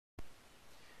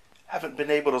Haven't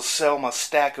been able to sell my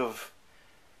stack of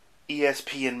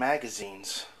ESPN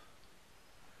magazines.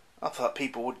 I thought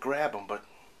people would grab them, but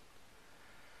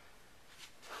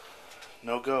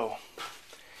no go.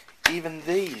 Even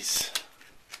these.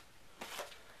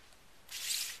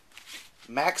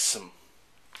 Maxim.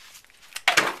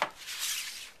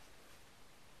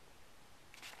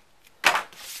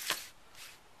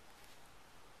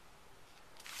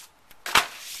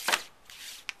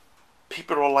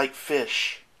 People are like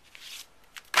fish.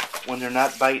 When they're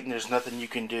not biting, there's nothing you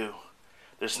can do.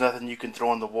 There's nothing you can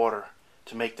throw in the water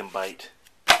to make them bite.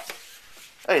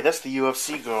 Hey, that's the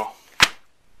UFC girl.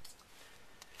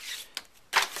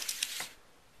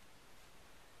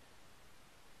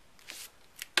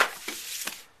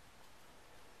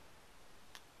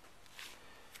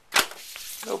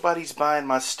 Nobody's buying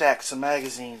my stacks of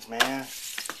magazines, man.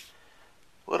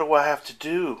 What do I have to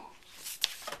do?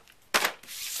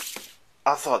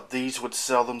 I thought these would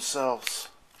sell themselves.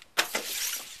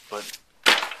 But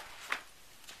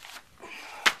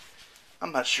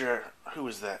I'm not sure. Who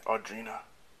is that? Audrina?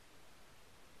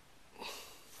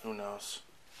 Who knows?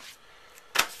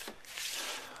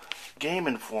 Game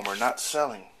Informer, not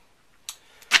selling.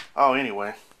 Oh,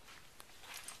 anyway.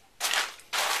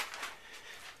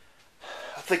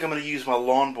 I think I'm going to use my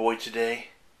Lawnboy today.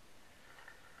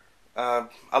 I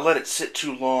let it sit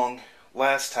too long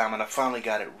last time and I finally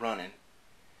got it running.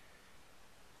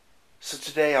 So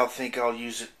today I'll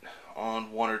use it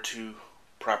on one or two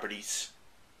properties.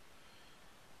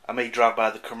 I may drive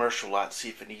by the commercial lot, see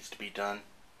if it needs to be done.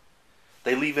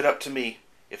 They leave it up to me.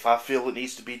 If I feel it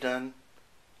needs to be done,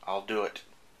 I'll do it.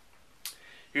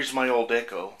 Here's my old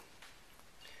Echo.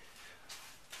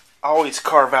 I always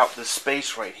carve out this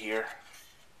space right here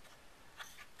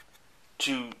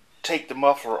to take the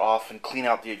muffler off and clean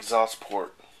out the exhaust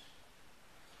port.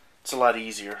 It's a lot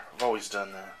easier. I've always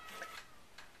done that.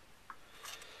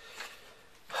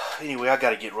 Anyway, I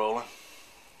gotta get rolling.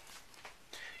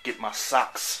 Get my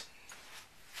socks.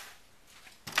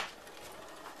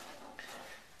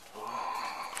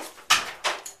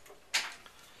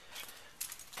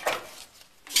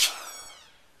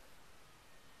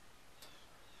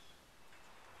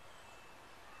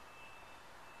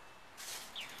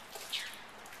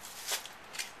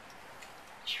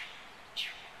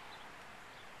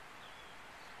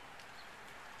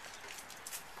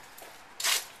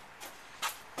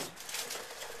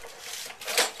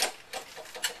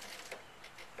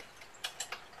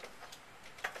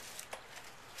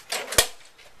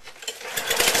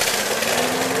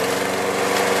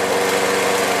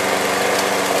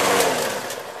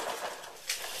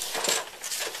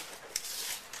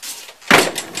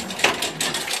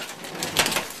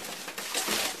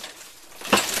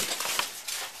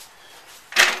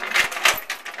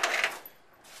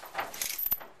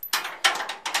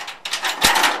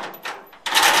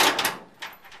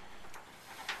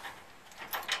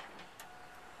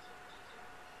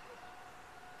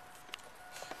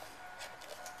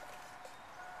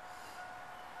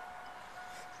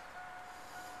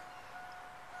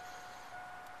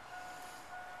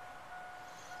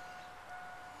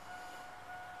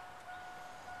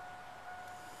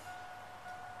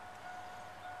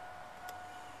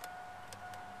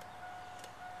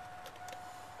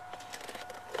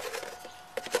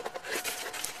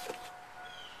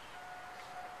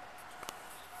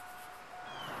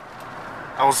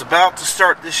 I was about to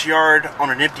start this yard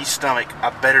on an empty stomach. I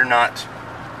better not.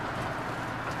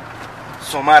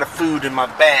 So I'm out of food in my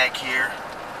bag here.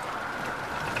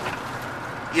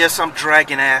 Yes, I'm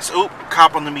dragging ass. Oh,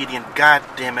 cop on the median. God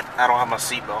damn it. I don't have my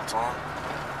seatbelt on.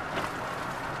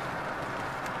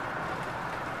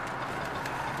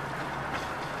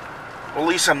 Well, at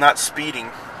least I'm not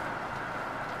speeding.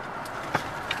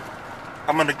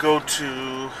 I'm gonna go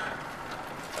to...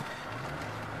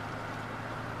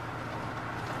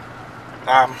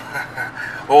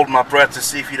 hold my breath to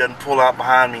see if he doesn't pull out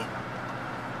behind me.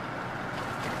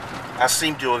 I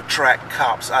seem to attract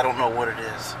cops. I don't know what it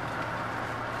is.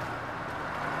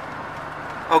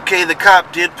 Okay, the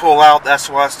cop did pull out. That's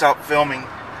why I stopped filming.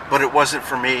 But it wasn't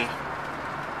for me.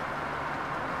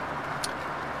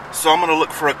 So I'm going to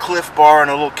look for a Cliff Bar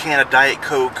and a little can of Diet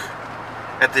Coke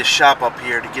at this shop up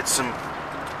here to get some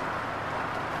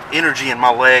energy in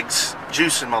my legs.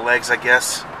 Juice in my legs, I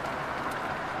guess.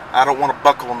 I don't want to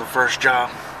buckle on the first job.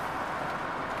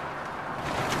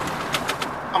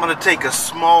 I'm going to take a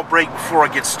small break before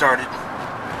I get started.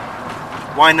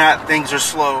 Why not? Things are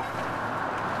slow.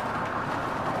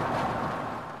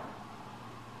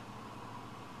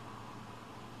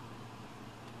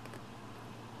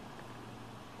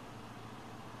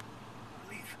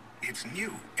 It's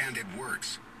new and it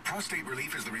works. Prostate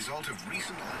relief is the result of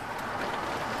recent...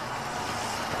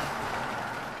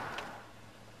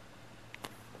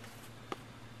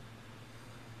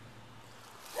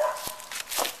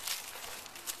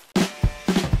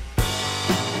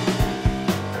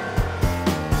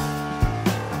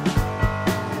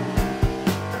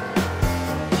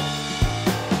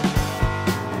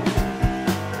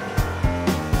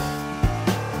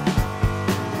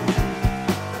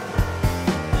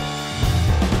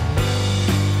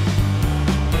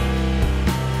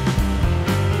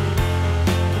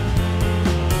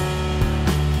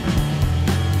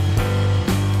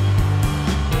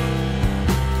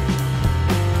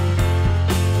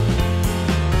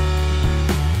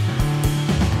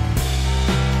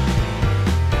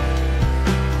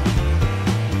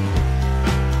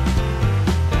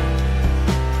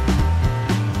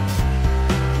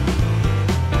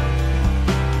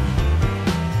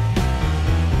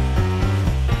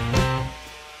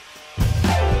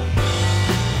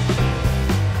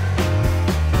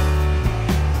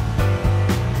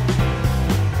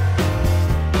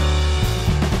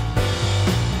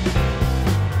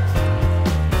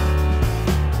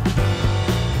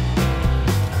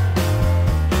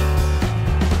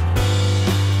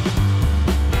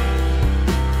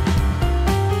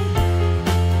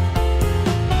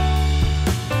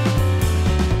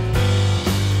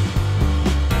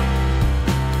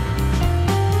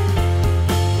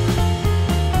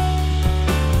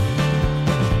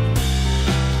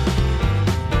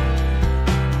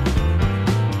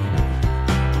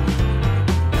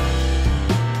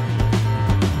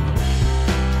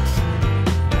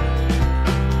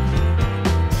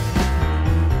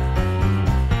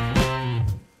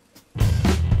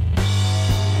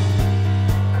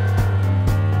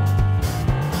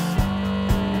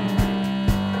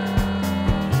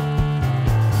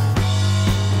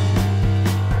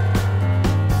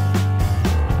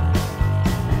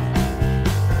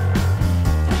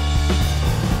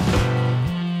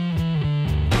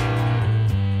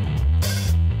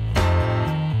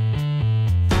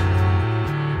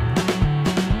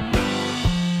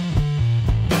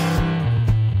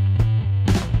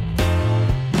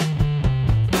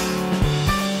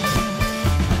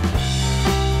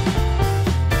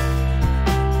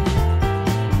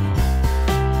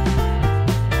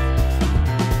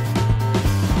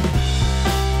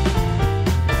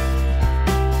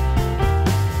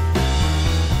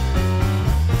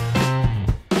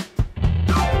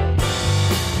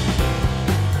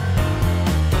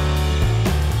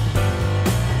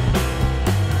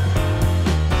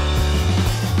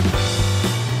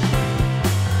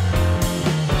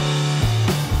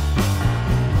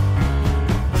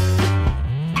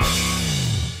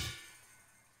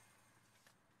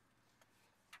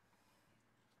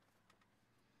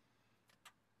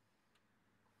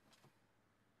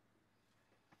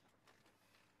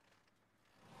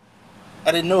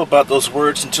 I didn't know about those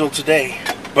words until today.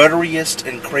 Butteriest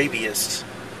and craviest.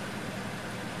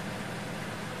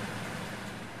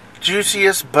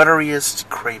 Juiciest, butteriest,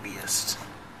 craviest.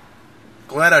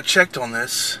 Glad I checked on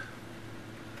this.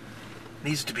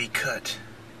 Needs to be cut.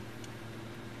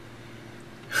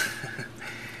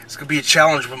 It's going to be a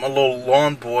challenge with my little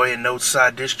Lawnboy and no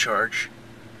side discharge.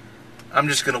 I'm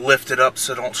just going to lift it up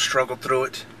so I don't struggle through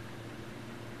it.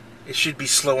 It should be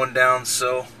slowing down,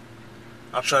 so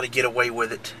I'll try to get away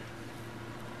with it.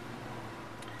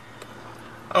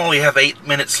 I only have 8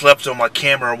 minutes left on my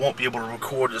camera. I won't be able to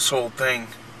record this whole thing.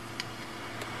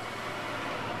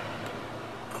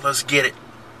 Let's get it.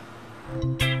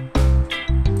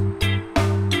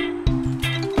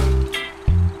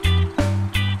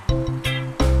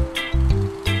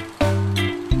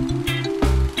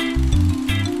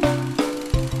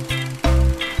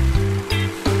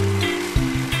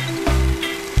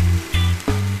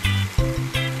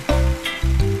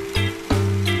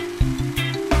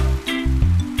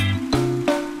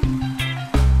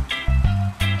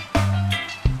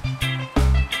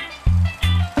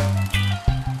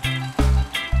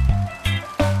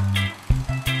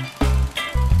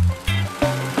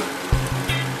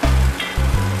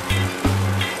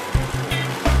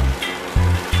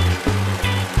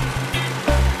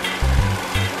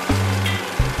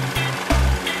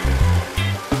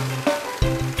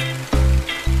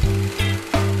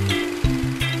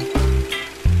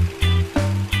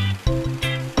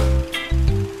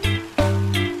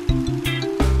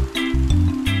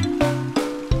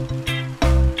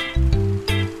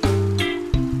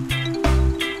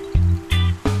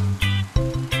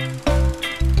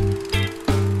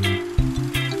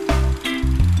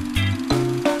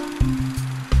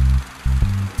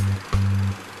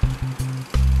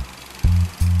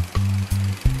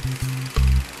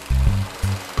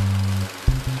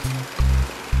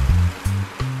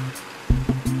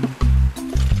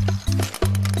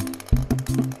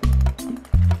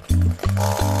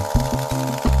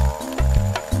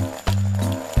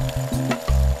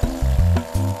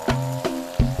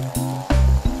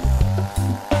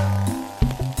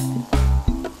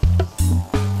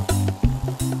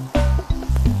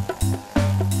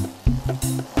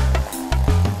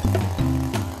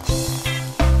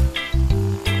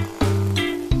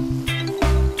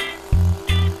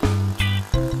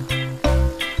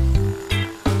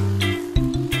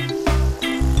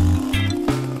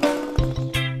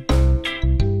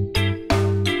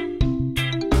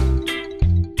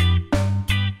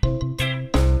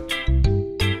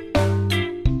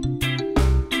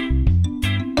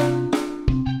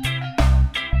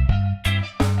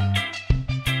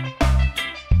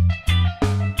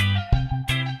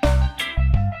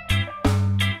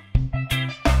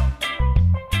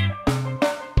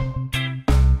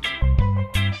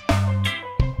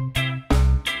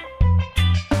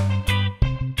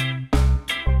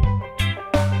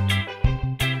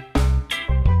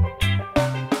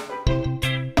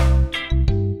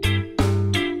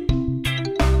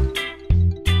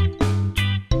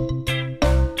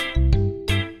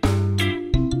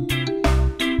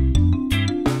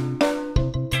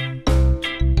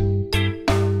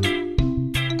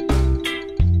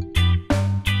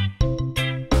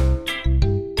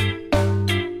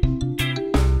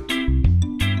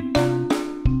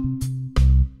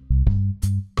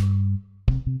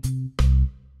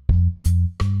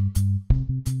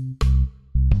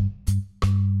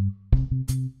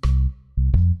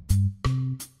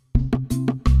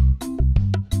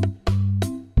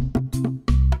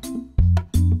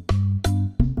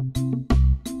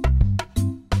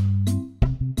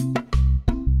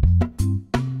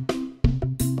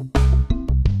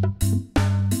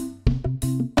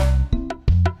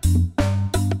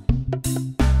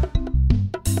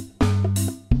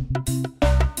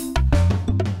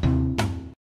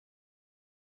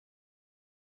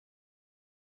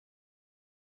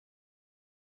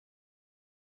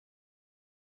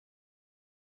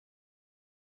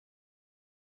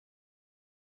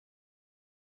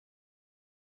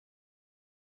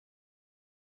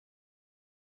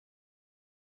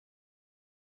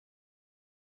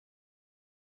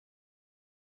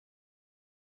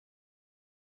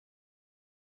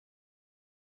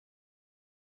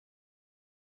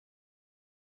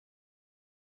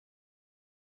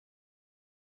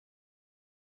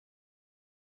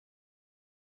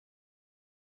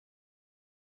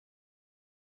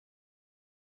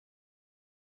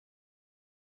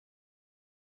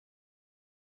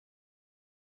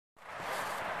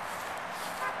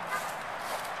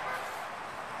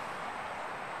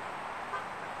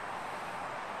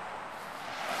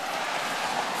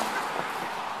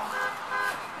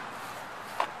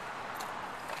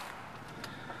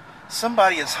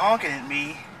 Somebody is honking at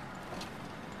me,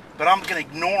 but I'm gonna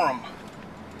ignore them,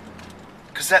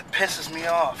 because that pisses me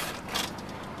off.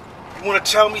 You want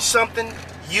to tell me something?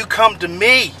 You come to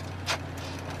me.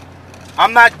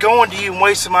 I'm not going to you and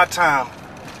wasting my time.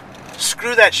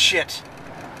 Screw that shit.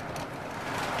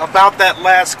 About that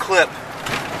last clip,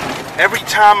 every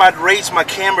time I'd raise my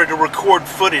camera to record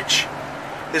footage,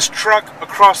 this truck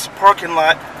across the parking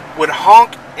lot would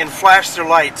honk and flash their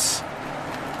lights.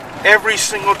 Every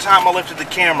single time I lifted the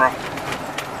camera.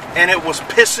 And it was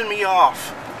pissing me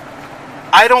off.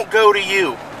 I don't go to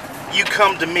you. You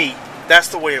come to me. That's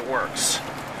the way it works.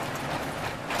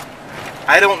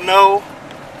 I don't know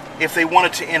if they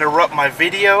wanted to interrupt my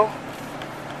video.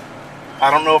 I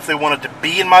don't know if they wanted to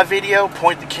be in my video,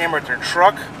 point the camera at their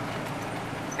truck.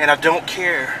 And I don't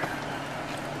care.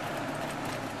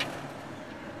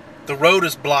 The road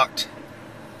is blocked.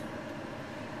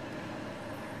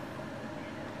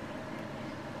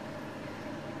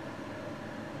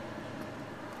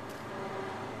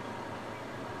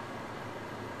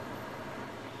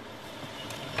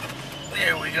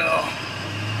 There we go.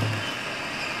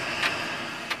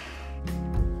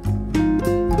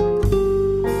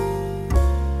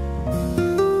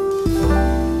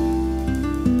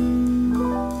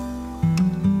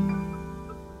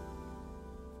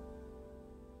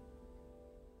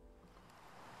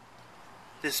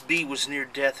 This bee was near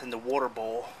death in the water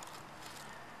bowl.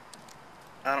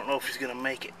 I don't know if he's gonna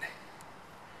make it,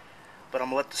 but I'm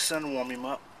gonna let the sun warm him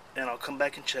up and I'll come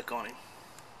back and check on him.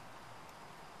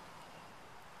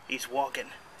 He's walking.